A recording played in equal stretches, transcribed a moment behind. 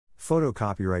Photo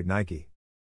copyright Nike.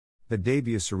 The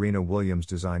debut Serena Williams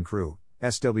Design Crew,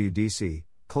 SWDC,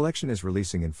 collection is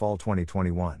releasing in fall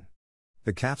 2021.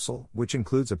 The capsule, which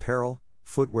includes apparel,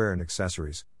 footwear and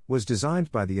accessories, was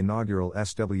designed by the inaugural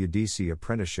SWDC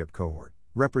apprenticeship cohort,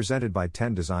 represented by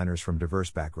 10 designers from diverse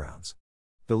backgrounds.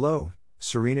 Below,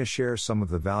 Serena shares some of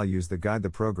the values that guide the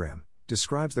program,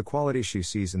 describes the quality she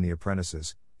sees in the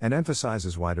apprentices, and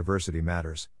emphasizes why diversity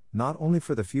matters, not only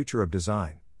for the future of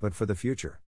design, but for the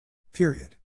future.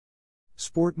 Period.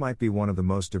 Sport might be one of the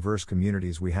most diverse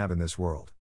communities we have in this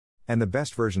world. And the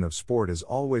best version of sport is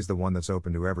always the one that's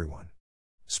open to everyone.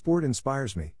 Sport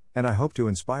inspires me, and I hope to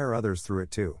inspire others through it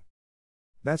too.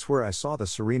 That's where I saw the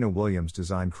Serena Williams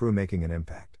Design Crew making an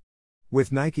impact.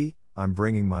 With Nike, I'm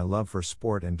bringing my love for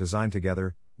sport and design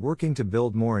together, working to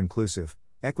build more inclusive,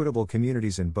 equitable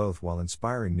communities in both while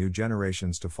inspiring new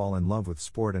generations to fall in love with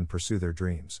sport and pursue their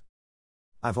dreams.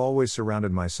 I've always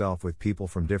surrounded myself with people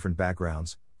from different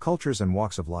backgrounds, cultures and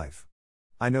walks of life.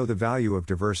 I know the value of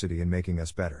diversity in making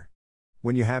us better.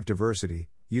 When you have diversity,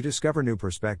 you discover new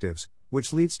perspectives,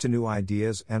 which leads to new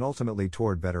ideas and ultimately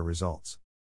toward better results.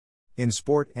 In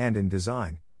sport and in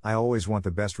design, I always want the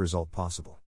best result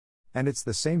possible. And it's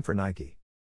the same for Nike.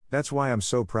 That's why I'm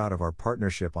so proud of our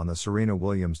partnership on the Serena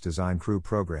Williams Design Crew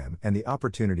program and the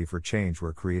opportunity for change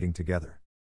we're creating together.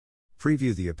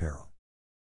 Preview the apparel.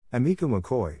 Emeka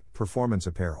McCoy, Performance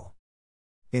Apparel.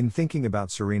 In thinking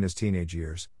about Serena's teenage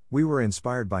years, we were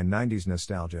inspired by 90s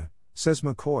nostalgia, says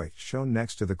McCoy, shown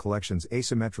next to the collection's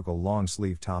asymmetrical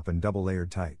long-sleeve top and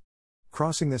double-layered tight.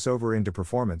 Crossing this over into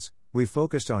performance, we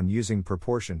focused on using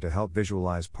proportion to help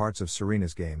visualize parts of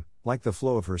Serena's game, like the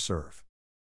flow of her serve.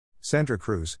 Sandra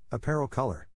Cruz, Apparel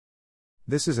Color.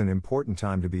 This is an important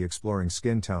time to be exploring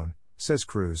skin tone, says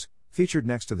Cruz, featured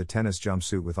next to the tennis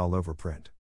jumpsuit with all-over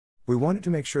print. We wanted to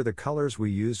make sure the colors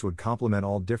we used would complement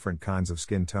all different kinds of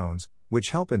skin tones, which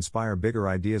help inspire bigger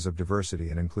ideas of diversity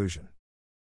and inclusion.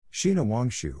 Sheena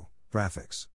Wangshu,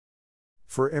 Graphics.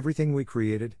 For everything we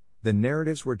created, the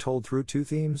narratives were told through two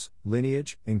themes: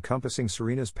 lineage, encompassing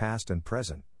Serena's past and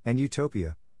present, and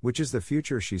utopia, which is the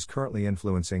future she's currently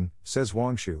influencing, says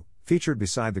Wangshu, featured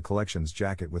beside the collection's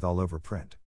jacket with all-over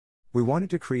print. We wanted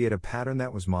to create a pattern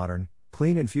that was modern,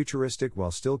 clean and futuristic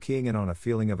while still keying in on a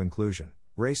feeling of inclusion,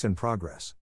 race and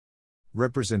progress.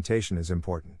 Representation is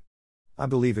important. I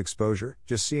believe exposure,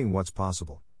 just seeing what's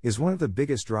possible, is one of the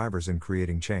biggest drivers in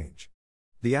creating change.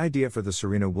 The idea for the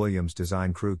Serena Williams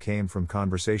Design Crew came from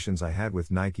conversations I had with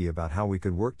Nike about how we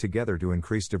could work together to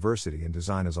increase diversity in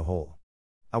design as a whole.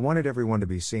 I wanted everyone to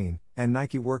be seen, and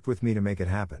Nike worked with me to make it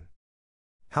happen.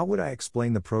 How would I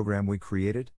explain the program we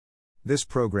created? This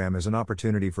program is an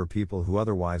opportunity for people who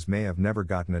otherwise may have never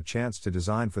gotten a chance to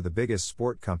design for the biggest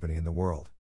sport company in the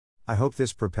world. I hope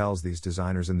this propels these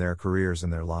designers in their careers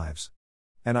and their lives.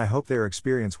 And I hope their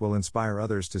experience will inspire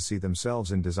others to see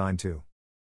themselves in design too.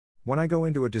 When I go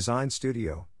into a design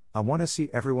studio, I want to see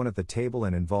everyone at the table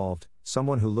and involved,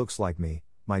 someone who looks like me,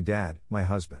 my dad, my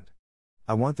husband.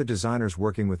 I want the designers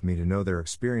working with me to know their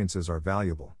experiences are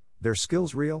valuable, their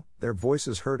skills real, their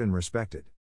voices heard and respected.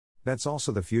 That's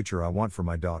also the future I want for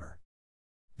my daughter.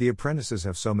 The apprentices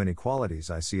have so many qualities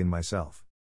I see in myself.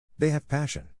 They have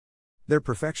passion. They're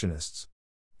perfectionists.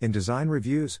 In design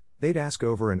reviews, they'd ask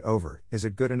over and over, is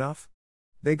it good enough?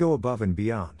 They go above and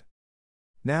beyond.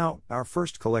 Now, our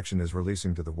first collection is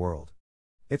releasing to the world.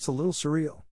 It's a little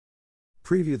surreal.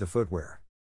 Preview the footwear.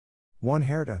 One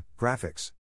Herta,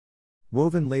 Graphics.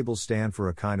 Woven labels stand for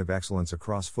a kind of excellence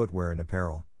across footwear and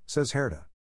apparel, says Herta.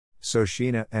 So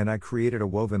Sheena and I created a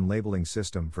woven labeling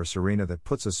system for Serena that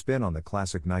puts a spin on the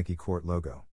classic Nike Court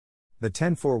logo. The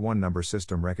 10-4-1 number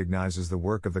system recognizes the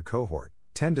work of the cohort,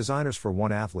 10 designers for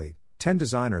one athlete, 10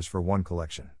 designers for one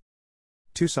collection.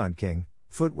 Tucson King,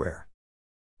 Footwear.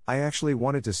 I actually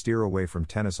wanted to steer away from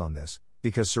tennis on this,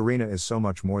 because Serena is so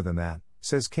much more than that,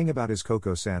 says King about his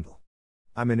Coco sandal.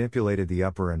 I manipulated the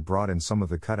upper and brought in some of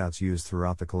the cutouts used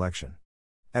throughout the collection.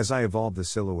 As I evolved the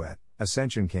silhouette,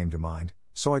 Ascension came to mind,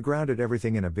 so I grounded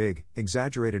everything in a big,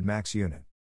 exaggerated max unit.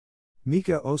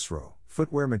 Mika Osro,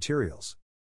 Footwear Materials.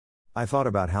 I thought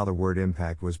about how the word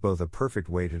impact was both a perfect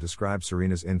way to describe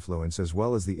Serena's influence as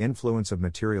well as the influence of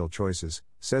material choices,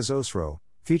 says Osro,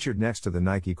 featured next to the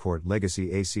Nike Court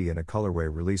Legacy AC in a colorway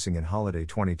releasing in holiday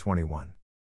 2021.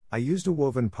 I used a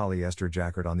woven polyester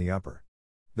jacket on the upper.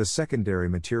 The secondary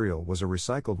material was a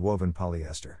recycled woven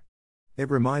polyester. It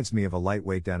reminds me of a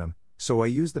lightweight denim, so I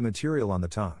used the material on the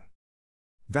tongue.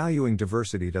 Valuing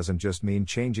diversity doesn't just mean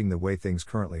changing the way things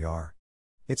currently are.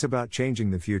 It's about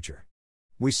changing the future.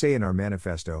 We say in our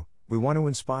manifesto, we want to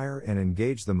inspire and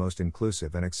engage the most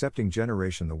inclusive and accepting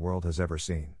generation the world has ever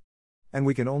seen. And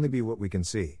we can only be what we can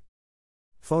see.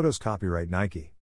 Photos copyright Nike.